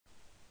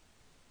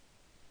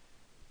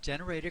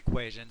Generate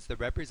equations that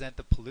represent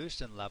the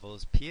pollution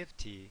levels P of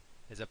t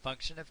as a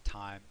function of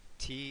time,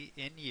 t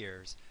in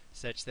years,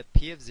 such that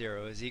P of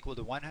 0 is equal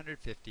to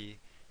 150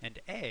 and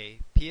A,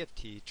 P of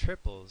t,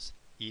 triples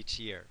each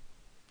year.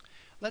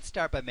 Let's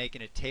start by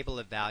making a table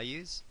of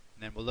values,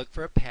 and then we'll look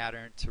for a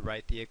pattern to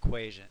write the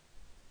equation.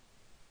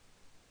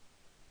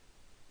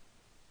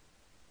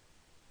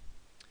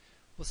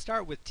 We'll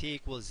start with t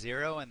equals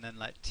 0 and then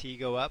let t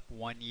go up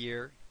 1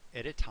 year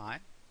at a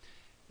time.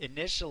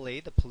 Initially,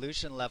 the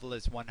pollution level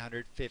is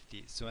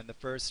 150, so in the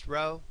first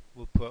row,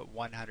 we'll put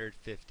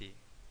 150.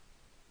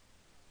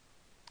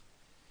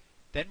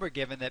 Then we're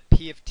given that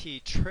P of t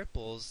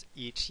triples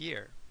each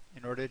year.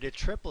 In order to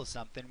triple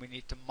something, we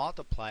need to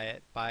multiply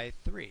it by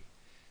 3.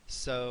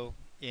 So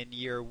in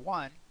year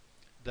 1,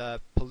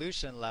 the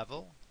pollution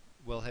level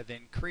will have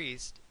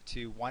increased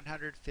to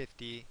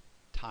 150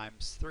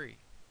 times 3.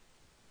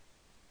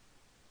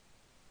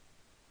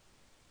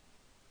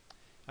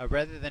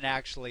 Rather than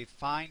actually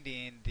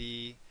finding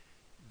the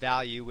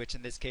value, which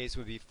in this case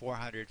would be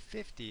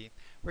 450,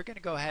 we're going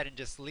to go ahead and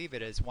just leave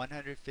it as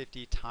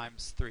 150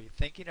 times 3,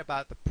 thinking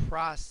about the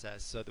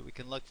process so that we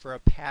can look for a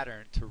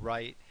pattern to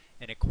write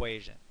an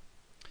equation.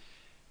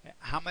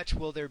 How much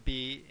will there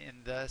be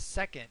in the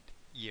second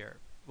year?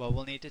 Well,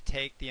 we'll need to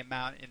take the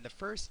amount in the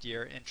first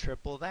year and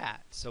triple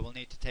that. So we'll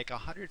need to take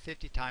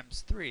 150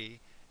 times 3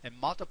 and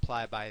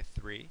multiply by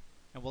 3,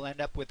 and we'll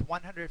end up with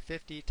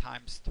 150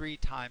 times 3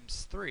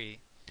 times 3,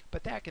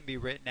 but that can be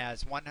written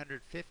as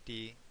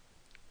 150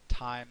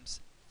 times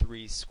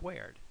 3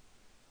 squared.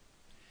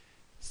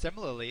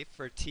 Similarly,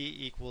 for t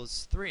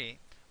equals 3,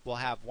 we'll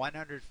have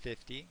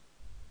 150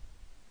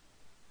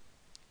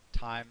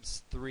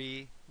 times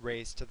 3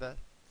 raised to the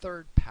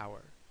third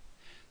power.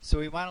 So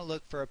we want to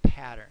look for a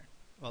pattern.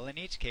 Well, in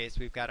each case,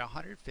 we've got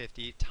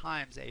 150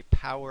 times a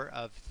power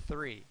of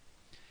 3.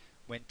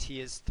 When t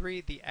is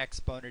 3, the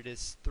exponent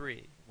is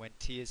 3. When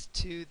t is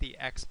 2, the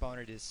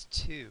exponent is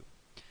 2.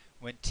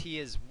 When t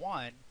is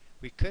 1,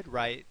 we could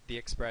write the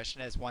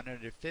expression as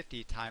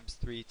 150 times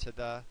 3 to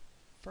the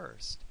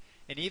first.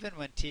 And even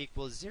when t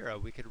equals 0,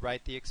 we could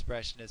write the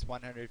expression as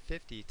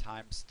 150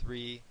 times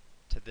 3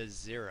 to the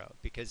 0,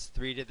 because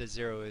 3 to the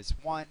 0 is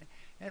 1,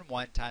 and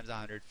 1 times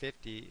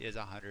 150 is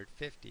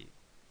 150.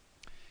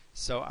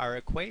 So our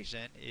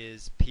equation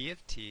is P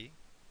of t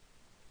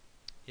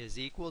is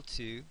equal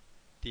to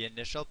the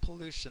initial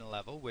pollution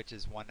level, which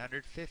is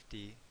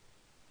 150,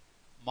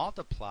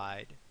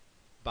 multiplied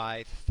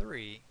by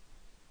 3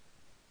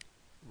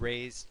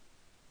 raised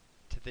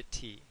to the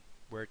t,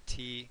 where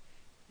t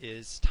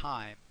is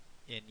time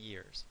in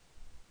years.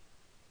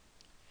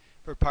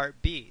 For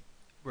part B,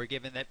 we're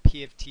given that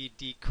P of t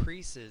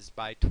decreases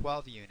by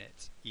 12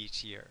 units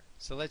each year.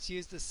 So let's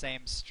use the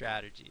same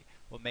strategy.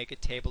 We'll make a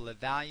table of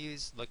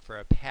values, look for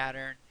a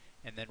pattern,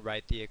 and then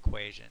write the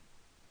equation.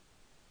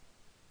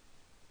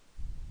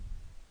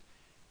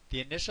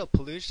 The initial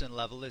pollution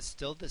level is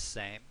still the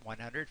same,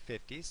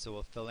 150, so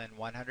we'll fill in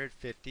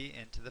 150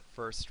 into the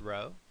first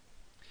row.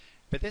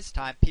 But this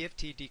time, P of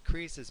t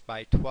decreases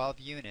by 12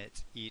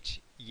 units each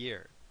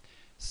year.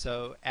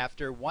 So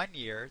after 1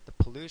 year, the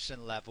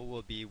pollution level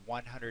will be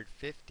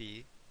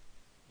 150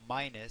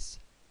 minus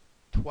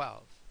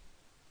 12.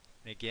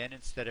 And again,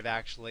 instead of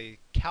actually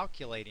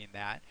calculating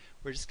that,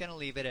 we're just going to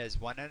leave it as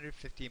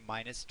 150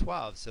 minus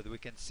 12 so that we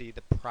can see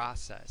the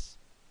process.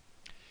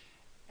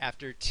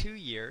 After 2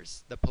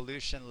 years, the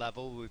pollution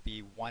level would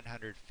be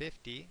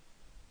 150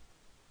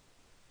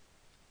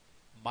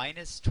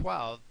 minus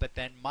 12, but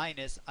then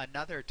minus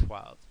another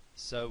 12.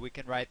 So we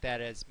can write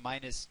that as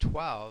minus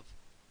 12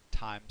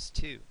 times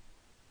 2.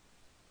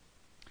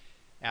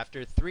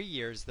 After 3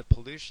 years, the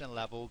pollution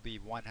level will be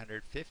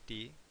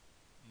 150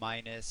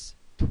 minus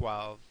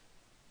 12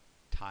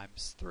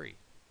 times 3.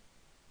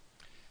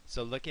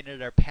 So looking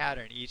at our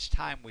pattern, each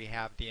time we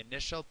have the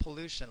initial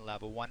pollution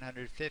level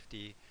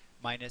 150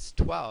 minus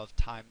 12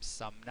 times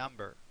some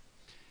number.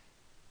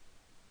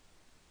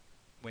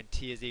 When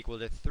t is equal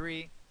to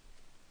 3,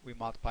 we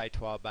multiply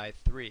 12 by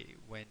 3.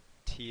 When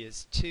t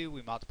is 2,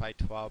 we multiply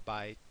 12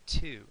 by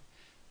 2.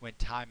 When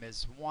time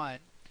is 1,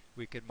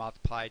 we could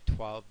multiply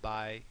 12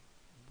 by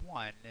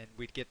 1, and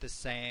we'd get the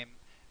same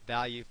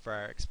value for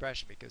our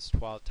expression because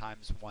 12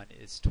 times 1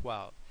 is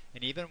 12.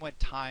 And even when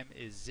time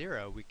is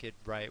 0, we could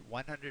write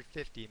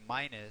 150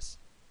 minus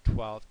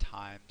 12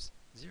 times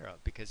 0,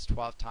 because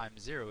 12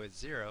 times 0 is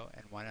 0,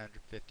 and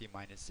 150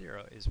 minus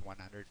 0 is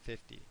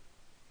 150.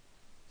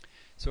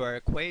 So our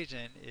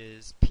equation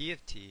is P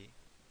of t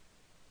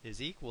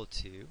is equal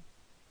to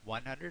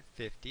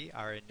 150,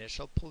 our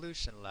initial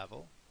pollution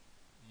level,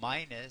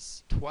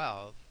 minus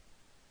 12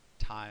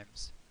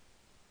 times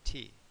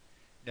t.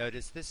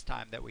 Notice this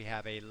time that we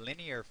have a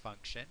linear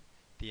function.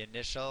 The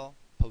initial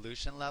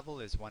pollution level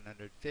is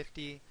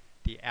 150.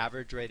 The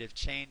average rate of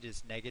change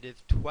is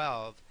negative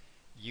 12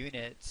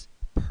 units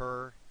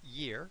per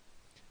year,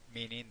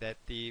 meaning that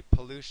the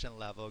pollution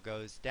level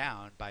goes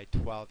down by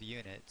 12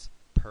 units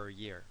per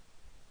year.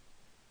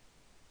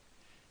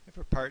 And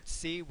for part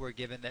C, we're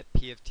given that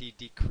P of t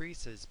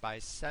decreases by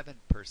 7%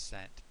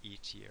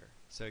 each year.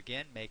 So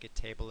again, make a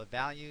table of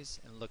values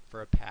and look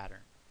for a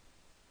pattern.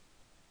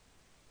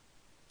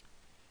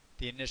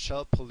 The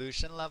initial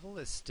pollution level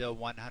is still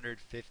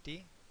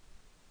 150,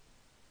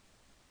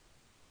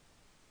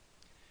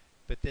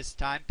 but this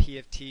time P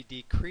of t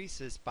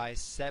decreases by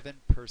 7%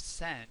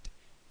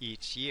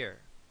 each year.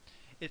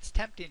 It's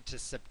tempting to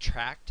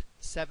subtract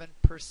 7%,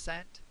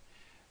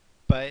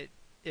 but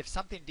if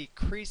something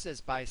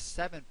decreases by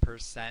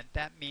 7%,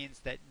 that means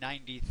that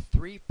 93%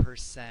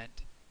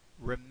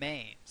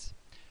 remains.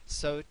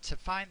 So to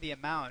find the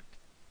amount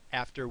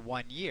after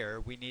 1 year,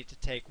 we need to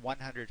take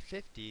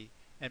 150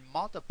 and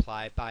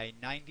multiply by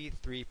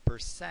 93%,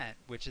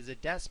 which is a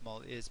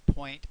decimal, is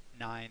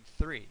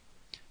 0.93.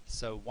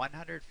 So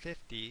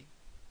 150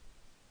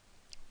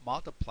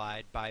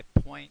 multiplied by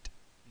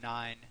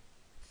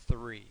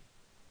 0.93.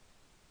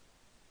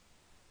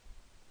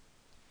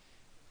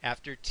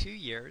 After 2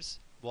 years,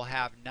 we'll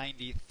have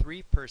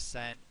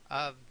 93%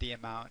 of the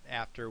amount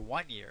after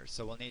 1 year.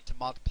 So we'll need to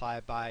multiply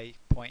by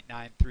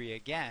 0.93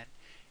 again,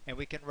 and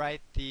we can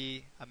write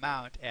the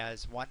amount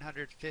as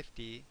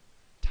 150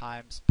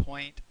 times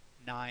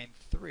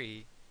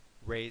 0.93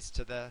 raised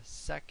to the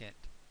second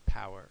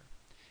power.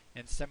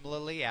 And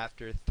similarly,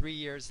 after 3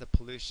 years, the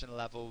pollution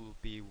level will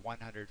be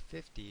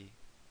 150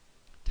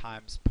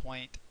 times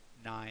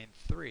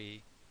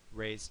 0.93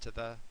 raised to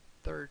the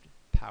third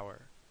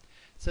power.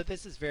 So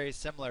this is very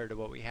similar to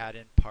what we had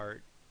in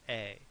part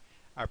A.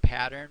 Our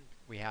pattern,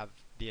 we have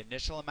the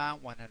initial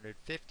amount,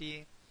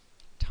 150,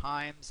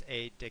 times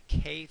a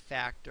decay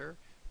factor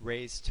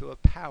raised to a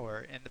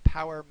power, and the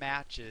power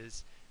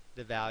matches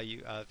the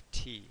value of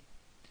t.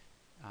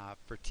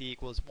 For t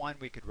equals 1,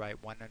 we could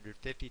write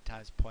 150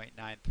 times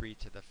 0.93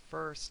 to the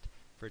first.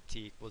 For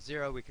t equals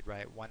 0, we could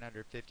write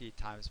 150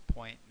 times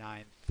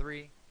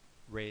 0.93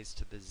 raised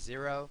to the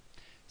 0.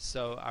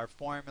 So our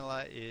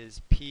formula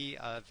is P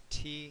of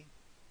t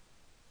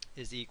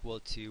is equal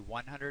to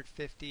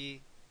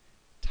 150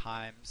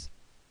 times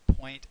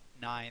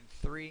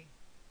 0.93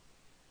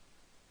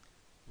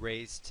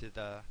 raised to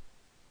the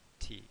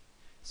t.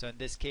 So in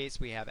this case,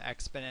 we have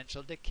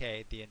exponential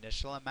decay. The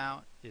initial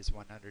amount is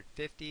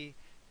 150.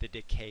 The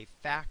decay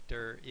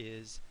factor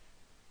is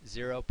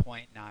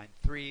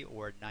 0.93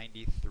 or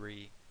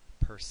 93%.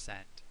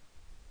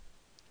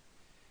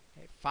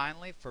 Okay,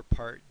 finally, for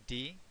part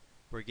D,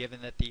 we're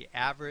given that the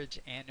average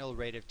annual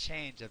rate of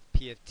change of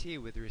P of t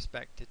with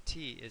respect to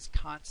t is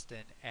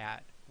constant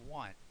at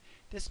 1.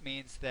 This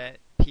means that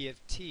P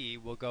of t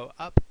will go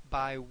up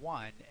by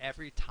 1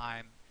 every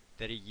time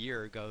that a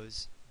year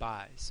goes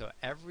by. So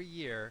every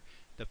year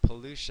the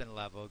pollution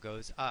level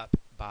goes up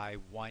by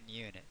 1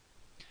 unit.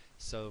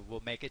 So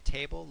we'll make a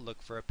table,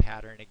 look for a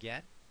pattern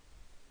again.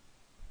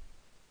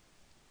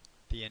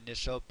 The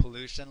initial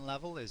pollution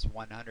level is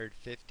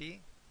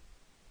 150.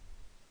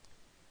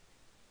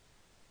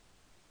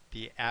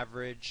 The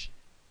average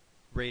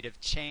rate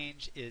of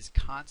change is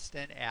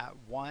constant at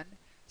 1.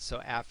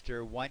 So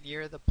after 1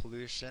 year, the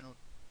pollution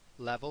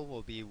level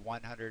will be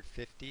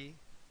 150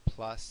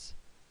 plus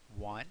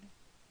 1.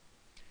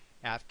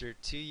 After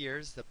 2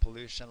 years, the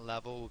pollution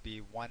level will be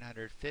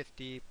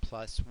 150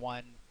 plus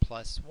 1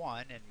 plus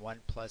 1, and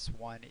 1 plus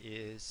 1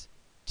 is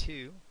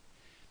 2.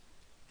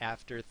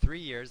 After 3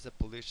 years, the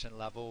pollution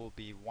level will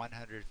be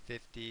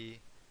 150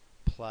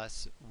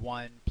 plus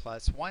 1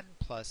 plus 1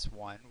 plus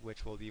 1,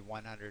 which will be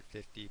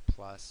 150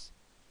 plus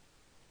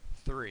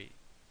 3.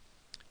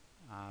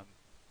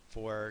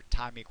 For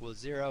time equals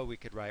 0, we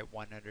could write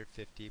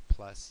 150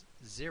 plus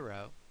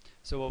 0.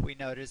 So what we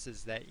notice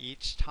is that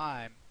each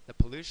time the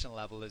pollution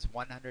level is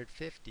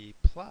 150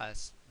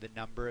 plus the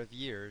number of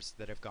years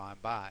that have gone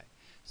by.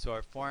 So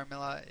our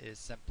formula is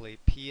simply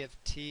P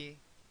of t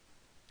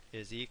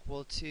is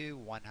equal to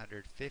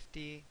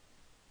 150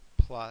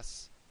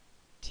 plus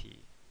t.